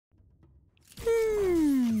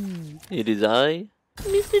It is I,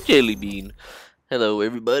 Mr. Jellybean. Hello,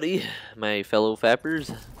 everybody, my fellow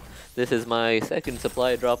fappers. This is my second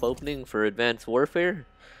supply drop opening for Advanced Warfare,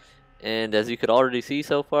 and as you could already see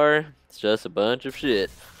so far, it's just a bunch of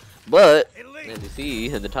shit. But, as you see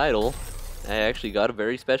in the title, I actually got a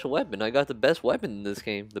very special weapon. I got the best weapon in this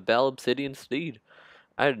game, the Obsidian Steed.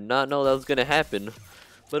 I did not know that was going to happen,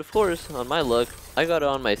 but of course, on my luck, I got it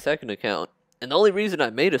on my second account. And the only reason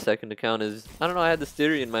I made a second account is, I don't know, I had this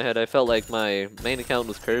theory in my head. I felt like my main account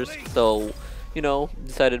was cursed, so,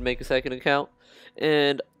 decided to make a second account.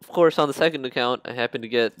 And, of course, on the second account, I happened to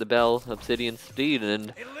get the Obsidian Steed,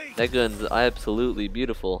 and that gun's absolutely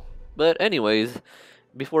beautiful. But anyways,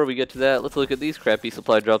 before we get to that, let's look at these crappy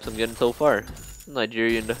supply drops I'm getting so far.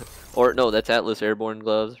 Nigerian, or no, that's Atlas Airborne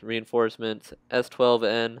Gloves, Reinforcements,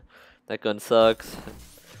 S12N, that gun sucks.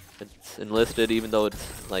 It's enlisted, even though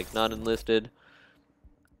it's like not enlisted.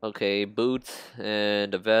 Okay, boots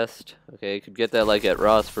and a vest. Okay, could get that like at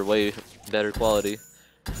Ross for way better quality.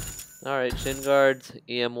 Alright, shin guards,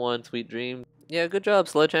 EM1, Sweet Dream. Yeah, good job,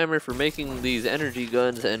 Sledgehammer, for making these energy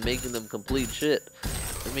guns and making them complete shit.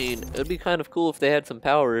 I mean, it would be kind of cool if they had some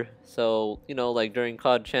power. So, like during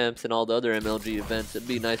COD Champs and all the other MLG events, it'd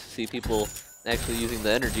be nice to see people actually using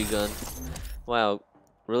the energy guns. Wow,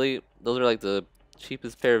 really? Those are like the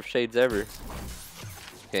cheapest pair of shades ever.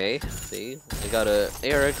 Okay, see, I got a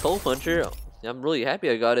ARX hole puncher. I'm really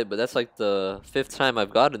happy I got it, but that's like the 5th time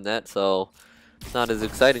I've gotten that, so it's not as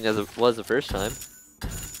exciting as it was the first time.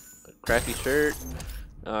 A crappy shirt.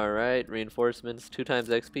 Alright, reinforcements, 2 times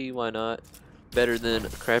XP, why not? Better than a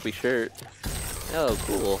crappy shirt. Oh,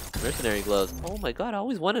 cool. Mercenary gloves. Oh my god, I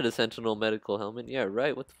always wanted a Sentinel medical helmet. Yeah,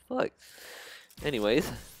 right, what the fuck? Anyways,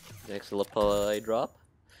 next supply drop.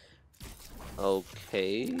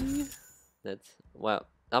 Okay, that's wow.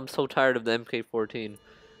 I'm so tired of the MK14.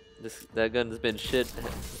 That gun's been shit,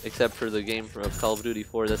 except for the game of Call of Duty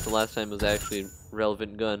 4. That's the last time it was actually a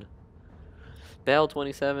relevant gun. Bal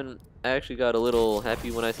 27. I actually got a little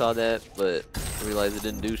happy when I saw that, but I realized it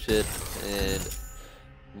didn't do shit. And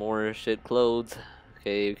more shit clothes.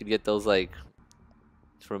 Okay, you could get those like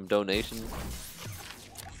from donations.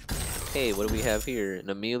 Okay, what do we have here? An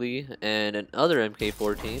Amelie and another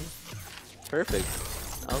MK14. Perfect.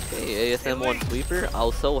 Okay, ASM1 sweeper. I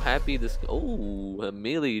was so happy this. Oh, a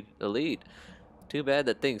melee elite. Too bad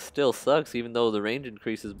that thing still sucks, even though the range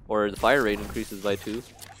increases or the fire rate increases by 2.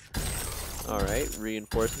 Alright,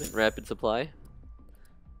 reinforcement, rapid supply.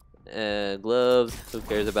 Gloves. Who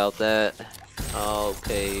cares about that?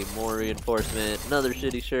 Okay, more reinforcement. Another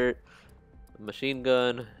shitty shirt. Machine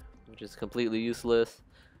gun, which is completely useless.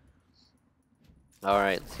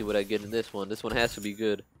 Alright, let's see what I get in this one. This one has to be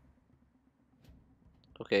good.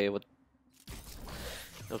 Okay, what?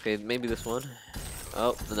 Okay, maybe this one.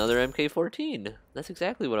 Oh, another MK14. That's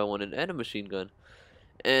exactly what I wanted, and a machine gun.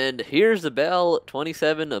 And here's the Bal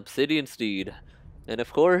 27 Obsidian Steed. And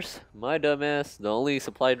of course, my dumbass, the only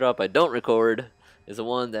supply drop I don't record is the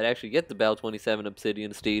one that actually get the Bal 27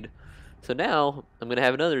 Obsidian Steed. So now, I'm going to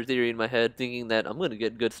have another theory in my head thinking that I'm going to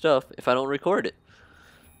get good stuff if I don't record it.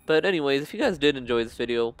 But anyways, if you guys did enjoy this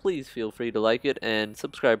video, please feel free to like it and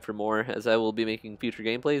subscribe for more, as I will be making future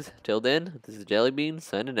gameplays. Till then, this is Jellybean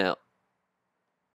signing out.